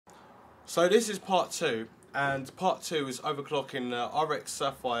So this is part 2, and part 2 is overclocking RX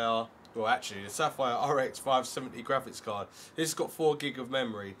Sapphire, well actually the Sapphire RX 570 graphics card. This has got 4 gig of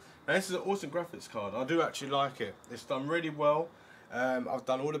memory. Now this is an awesome graphics card. I do actually like it. It's done really well. I've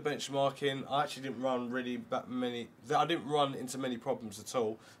done all the benchmarking. I actually didn't run really that many. I didn't run into many problems at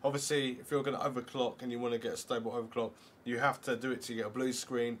all. Obviously, if you're going to overclock and you want to get a stable overclock, you have to do it to get a blue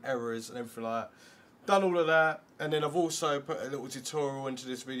screen, errors, and everything like that. Done all of that, and then I've also put a little tutorial into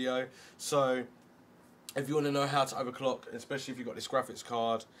this video. So, if you want to know how to overclock, especially if you've got this graphics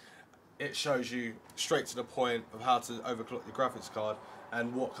card, it shows you straight to the point of how to overclock your graphics card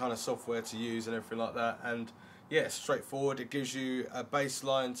and what kind of software to use and everything like that. And yeah, it's straightforward. It gives you a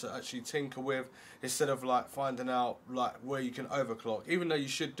baseline to actually tinker with, instead of like finding out like where you can overclock. Even though you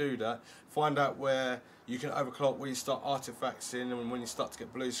should do that, find out where you can overclock, where you start artifacts in, and when you start to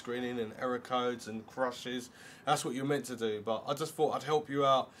get blue screening and error codes and crashes. That's what you're meant to do. But I just thought I'd help you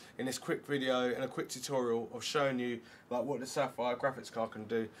out in this quick video and a quick tutorial of showing you like what the Sapphire graphics card can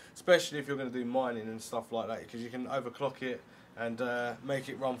do, especially if you're going to do mining and stuff like that, because you can overclock it and make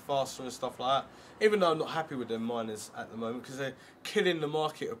it run faster and stuff like that. Even though I'm not happy with them miners at the moment, because they're killing the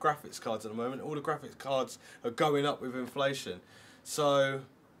market of graphics cards at the moment. All the graphics cards are going up with inflation, so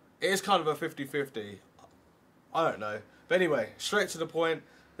it is kind of a 50-50. I don't know, but anyway, straight to the point.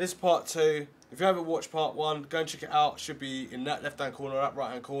 This is part 2. If you haven't watched part 1, go and check it out. It should be in that left hand corner or that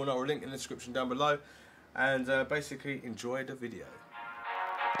right hand corner, or a link in the description down below. And basically enjoy the video.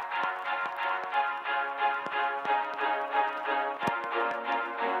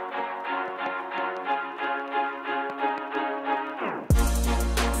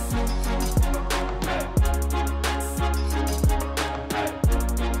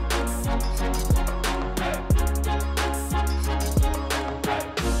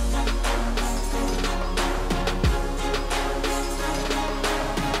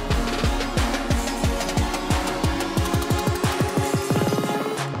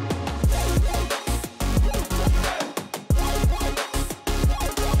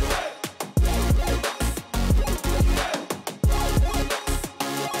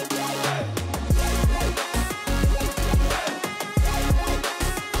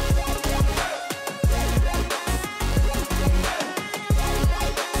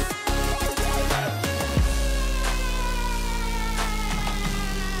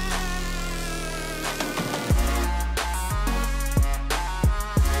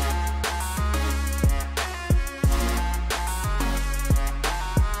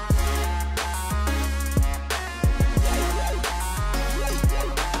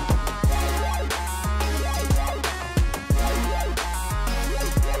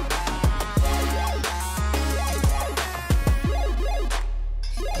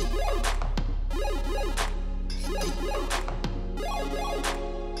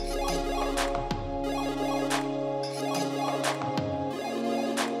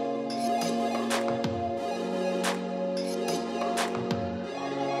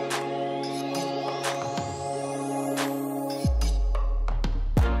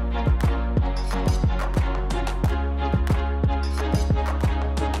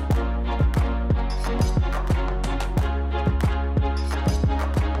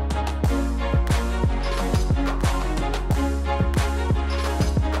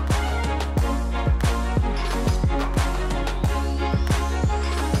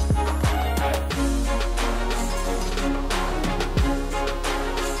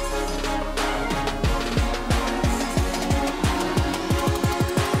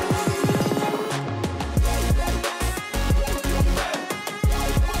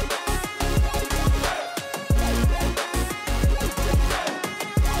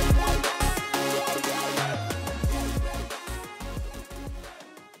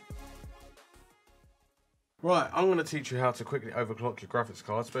 Right, I'm going to teach you how to quickly overclock your graphics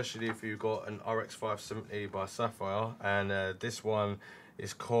card, especially if you've got an RX 570 by Sapphire, and this one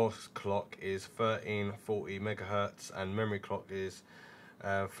is core clock is 1340 megahertz and memory clock is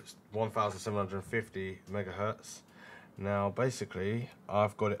 1750 megahertz. Now basically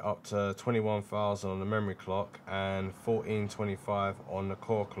I've got it up to 21,000 on the memory clock and 1425 on the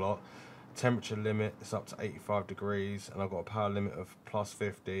core clock. Temperature limit is up to 85 degrees, and I've got a power limit of plus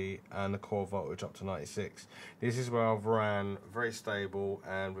 50 and the core voltage up to 96. This is where I've ran very stable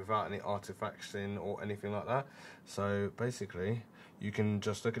and without any artifacts in or anything like that. So basically you can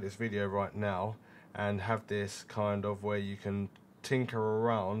just look at this video right now and have this kind of where you can tinker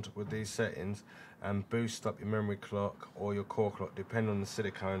around with these settings and boost up your memory clock or your core clock depending on the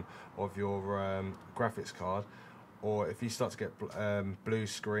silicone of your graphics card, or if you start to get blue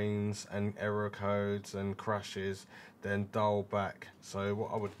screens and error codes and crashes, then dial back. So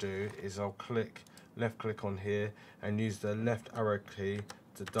what I would do is I'll left click on here and use the left arrow key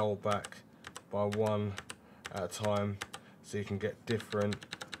to dial back by one at a time, so you can get different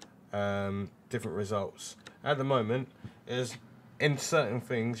results. At the moment, is in certain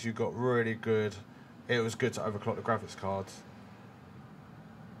things you got really good. It was good to overclock the graphics cards.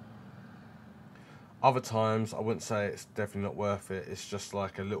 Other times, I wouldn't say it's definitely not worth it. It's just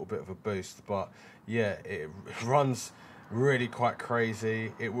like a little bit of a boost. But yeah, it runs really quite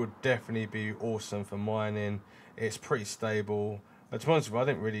crazy. It would definitely be awesome for mining. It's pretty stable. But to be honest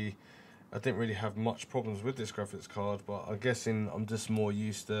with you, I didn't really have much problems with this graphics card. But I'm guessing I'm just more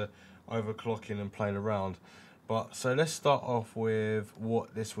used to overclocking and playing around. But so let's start off with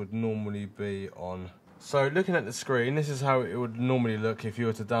what this would normally be on. So looking at the screen, this is how it would normally look if you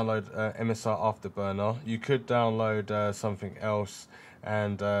were to download MSI Afterburner. You could download something else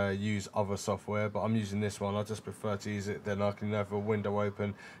and use other software, but I'm using this one. I just prefer to use it. Then I can have a window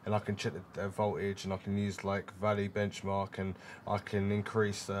open and I can check the voltage, and I can use like Valley benchmark, and I can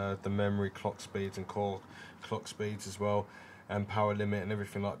increase the memory clock speeds and core clock speeds as well, and power limit and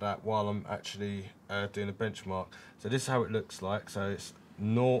everything like that while I'm actually doing a benchmark. So this is how it looks like. So it's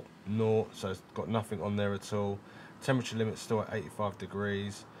 0, 0, so it's got nothing on there at all. Temperature limit still at 85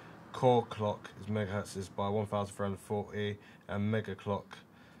 degrees. Core clock is megahertz is by 1340, and memory clock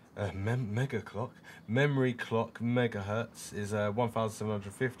megahertz is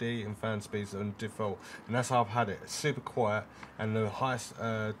 1750, and fan speeds on default. And that's how I've had it. It's super quiet, and the highest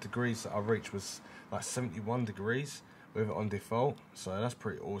degrees that I reached was like 71 degrees with it on default. So that's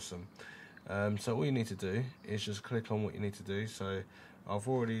pretty awesome. So all you need to do is just click on what you need to do. So I've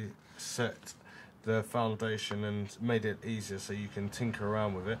already set the foundation and made it easier so you can tinker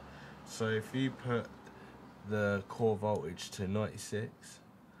around with it. So if you put the core voltage to 96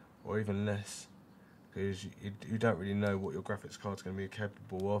 or even less, because you don't really know what your graphics card's going to be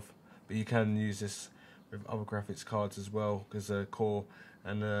capable of, but you can use this with other graphics cards as well, because the core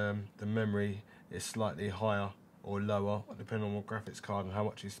and the memory is slightly higher or lower depending on what graphics card and how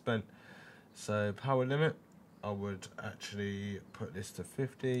much you spent. So power limit, I would actually put this to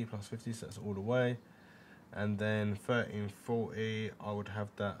 50 plus 50, so that's all the way. And then 1340, I would have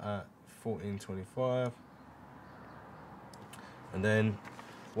that at 1425. And then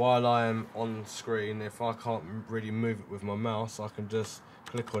while I am on screen, if I can't really move it with my mouse, I can just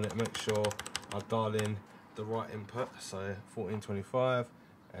click on it, make sure I dial in the right input, so 1425.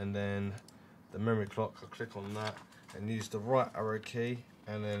 And then the memory clock, I click on that and use the right arrow key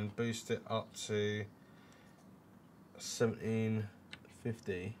and then boost it up to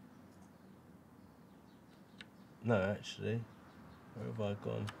 1750. No, actually, where have I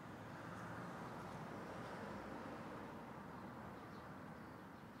gone?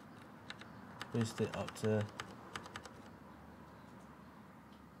 Boost it up to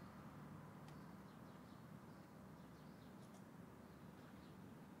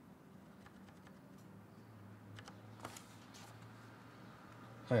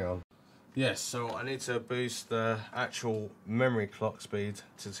hang on. Yes, so I need to boost the actual memory clock speed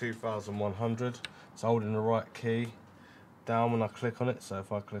to 2100. So holding the right key down when I click on it. So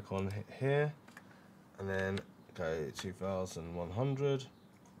if I click on here and then go 2100,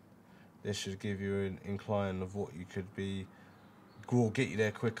 this should give you an incline of what you could be, will get you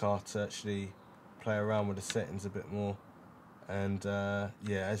there quicker to actually play around with the settings a bit more. And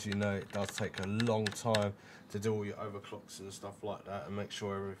yeah, as you know, it does take a long time to do all your overclocks and stuff like that and make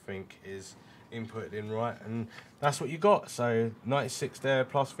sure everything is inputted in right, and that's what you got. So 96 there,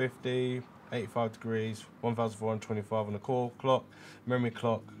 plus 50, 85 degrees, 1425 on the core clock, memory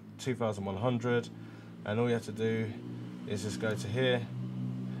clock 2100, and all you have to do is just go to here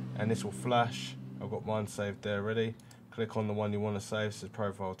and this will flash. I've got mine saved there already. Click on the one you want to save, so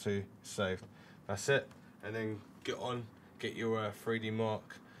profile 2 saved. That's it, and then get your 3D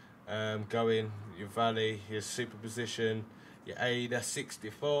mark going, your valley, your superposition, your ADA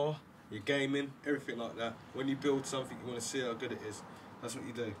 64, your gaming, everything like that. When you build something, you want to see how good it is. That's what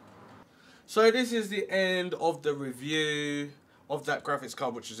you do. So this is the end of the review of that graphics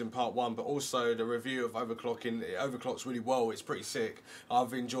card, which is in part 1, but also the review of overclocking. It overclocks really well. It's pretty sick.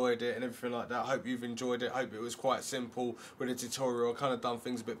 I've enjoyed it and everything like that. I hope you've enjoyed it. I hope it was quite simple with the tutorial. I kind of done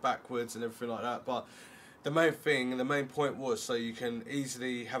things a bit backwards and everything like that, but the main thing and the main point was so you can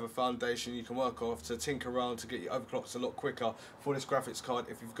easily have a foundation you can work off to tinker around to get your overclocks a lot quicker for this graphics card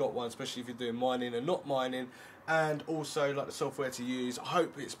if you've got one, especially if you're doing mining and not mining, and also like the software to use. I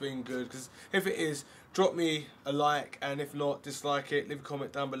hope it's been good, because if it is, drop me a like, and if not, dislike it, leave a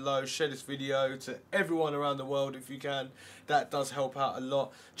comment down below, share this video to everyone around the world if you can. That does help out a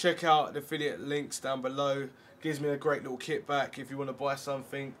lot. Check out the affiliate links down below, gives me a great little kickback if you want to buy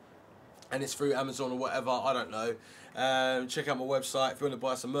something and it's through Amazon or whatever, I don't know. Check out my website if you want to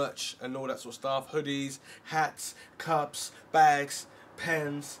buy some merch and all that sort of stuff. Hoodies, hats, cups, bags,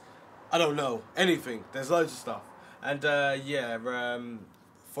 pens, I don't know, anything. There's loads of stuff. And yeah,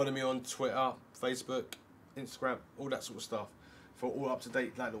 follow me on Twitter, Facebook, Instagram, all that sort of stuff for all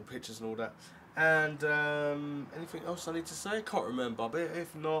up-to-date like little pictures and all that. And anything else I need to say? I can't remember, but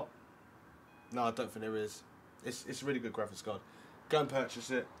if not, no, I don't think there is. It's a really good graphics card. Go and purchase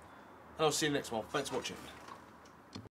it. And I'll see you next one. Thanks for watching.